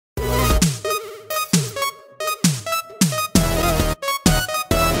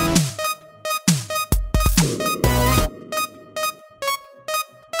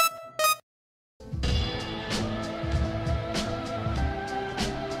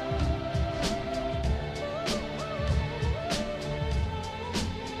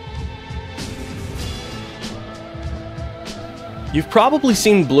You've probably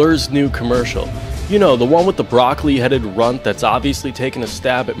seen Blur's new commercial. You know, the one with the broccoli-headed runt that's obviously taking a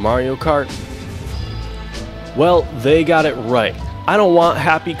stab at Mario Kart? Well, they got it right. I don't want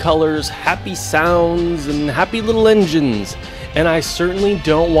happy colors, happy sounds, and happy little engines. And I certainly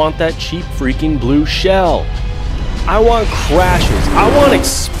don't want that cheap freaking blue shell. I want crashes. I want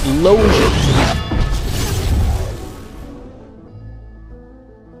explosions.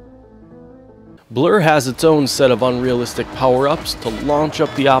 Blur has its own set of unrealistic power-ups to launch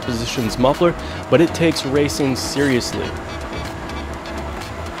up the opposition's muffler, but it takes racing seriously.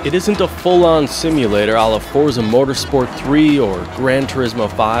 It isn't a full-on simulator a la Forza Motorsport 3 or Gran Turismo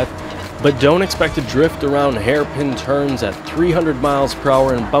 5, but don't expect to drift around hairpin turns at 300 miles per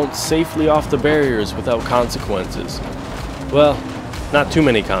hour and bounce safely off the barriers without consequences. Well, not too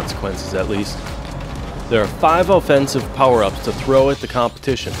many consequences at least. There are 5 offensive power-ups to throw at the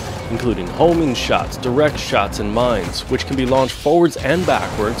competition, including homing shots, direct shots, and mines, which can be launched forwards and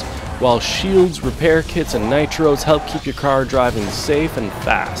backwards, while shields, repair kits, and nitros help keep your car driving safe and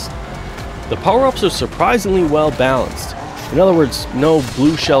fast. The power-ups are surprisingly well balanced. In other words, no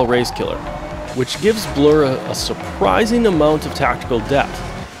blue shell race killer, which gives Blur a surprising amount of tactical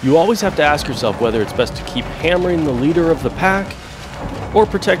depth. You always have to ask yourself whether it's best to keep hammering the leader of the pack, or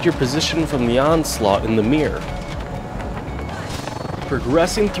protect your position from the onslaught in the mirror.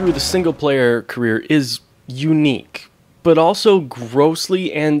 Progressing through the single-player career is unique, but also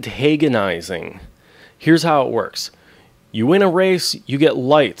grossly antagonizing. Here's how it works. You win a race, you get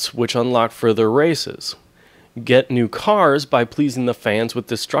lights, which unlock further races. Get new cars by pleasing the fans with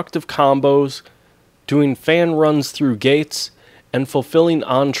destructive combos, doing fan runs through gates, and fulfilling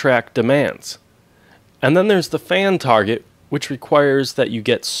on-track demands. And then there's the fan target, which requires that you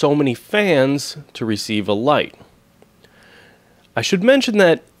get so many fans to receive a light. I should mention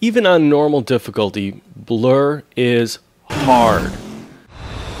that even on normal difficulty, Blur is hard.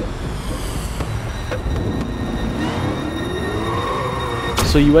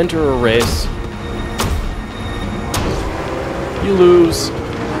 So you enter a race, you lose,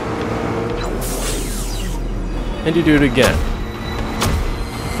 and you do it again.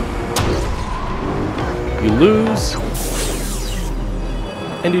 You lose,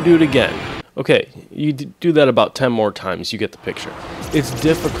 and you do it again. Okay, you do that about 10 more times, you get the picture. It's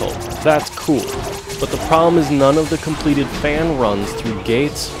difficult, that's cool, but the problem is none of the completed fan runs through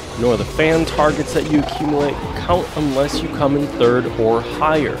gates, nor the fan targets that you accumulate count unless you come in 3rd or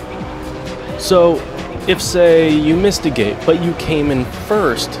higher. So, if say you missed a gate, but you came in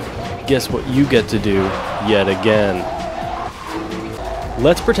 1st, guess what you get to do yet again?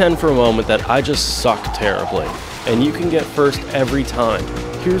 Let's pretend for a moment that I just suck terribly, and you can get 1st every time.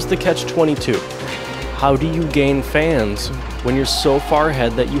 Here's the catch-22. How do you gain fans when you're so far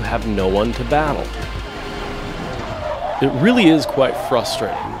ahead that you have no one to battle? It really is quite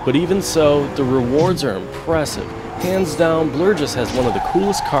frustrating, but even so, the rewards are impressive. Hands down, Blur just has one of the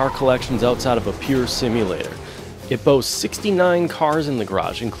coolest car collections outside of a pure simulator. It boasts 69 cars in the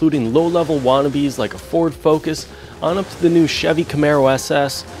garage, including low-level wannabes like a Ford Focus, on up to the new Chevy Camaro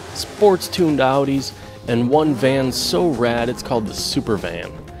SS, sports-tuned Audis, and one van so rad it's called the Super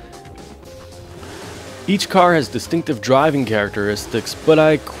Van. Each car has distinctive driving characteristics, but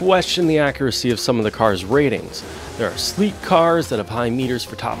I question the accuracy of some of the car's ratings. There are sleek cars that have high meters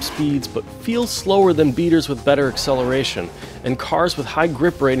for top speeds, but feel slower than beaters with better acceleration, and cars with high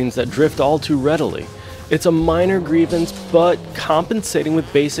grip ratings that drift all too readily. It's a minor grievance, but compensating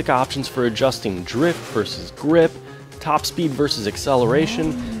with basic options for adjusting drift versus grip, top speed versus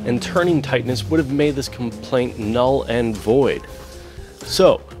acceleration, and turning tightness would have made this complaint null and void.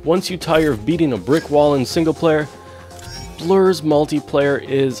 So, once you tire of beating a brick wall in single player, Blur's multiplayer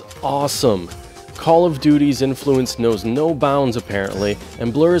is awesome. Call of Duty's influence knows no bounds apparently,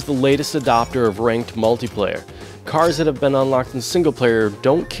 and Blur is the latest adopter of ranked multiplayer. Cars that have been unlocked in single player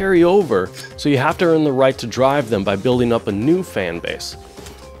don't carry over, so you have to earn the right to drive them by building up a new fan base.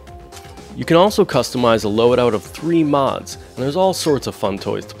 You can also customize a loadout of 3 mods, and there's all sorts of fun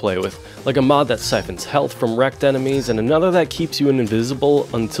toys to play with, like a mod that siphons health from wrecked enemies, and another that keeps you invisible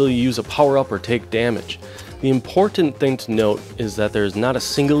until you use a power-up or take damage. The important thing to note is that there is not a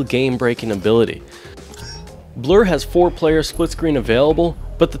single game-breaking ability. Blur has 4-player split screen available,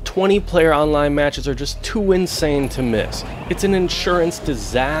 but the 20-player online matches are just too insane to miss. It's an insurance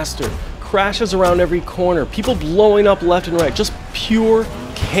disaster. Crashes around every corner, people blowing up left and right, just pure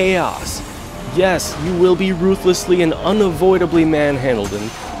chaos. Yes, you will be ruthlessly and unavoidably manhandled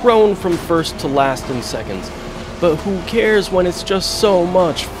and thrown from 1st to last in seconds, but who cares when it's just so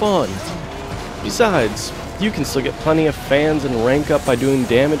much fun? Besides, you can still get plenty of fans and rank up by doing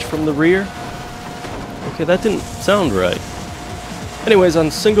damage from the rear. Okay, that didn't sound right. Anyways, on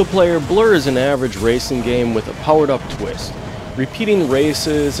single player, Blur is an average racing game with a powered up twist. Repeating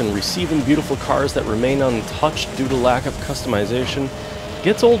races and receiving beautiful cars that remain untouched due to lack of customization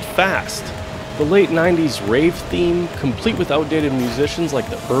gets old fast. The late 90s rave theme, complete with outdated musicians like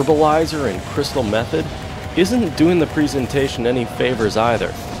the Herbalizer and Crystal Method, isn't doing the presentation any favors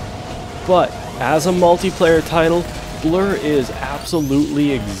either. But as a multiplayer title, Blur is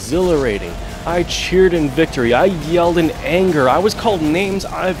absolutely exhilarating. I cheered in victory, I yelled in anger, I was called names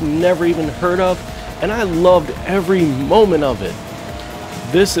I've never even heard of, and I loved every moment of it.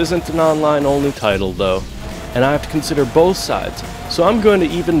 This isn't an online-only title though, and I have to consider both sides, so I'm going to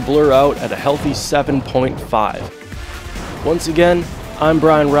even Blur out at a healthy 7.5. Once again, I'm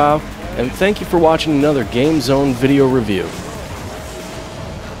Brian Rao, and thank you for watching another GameZone video review.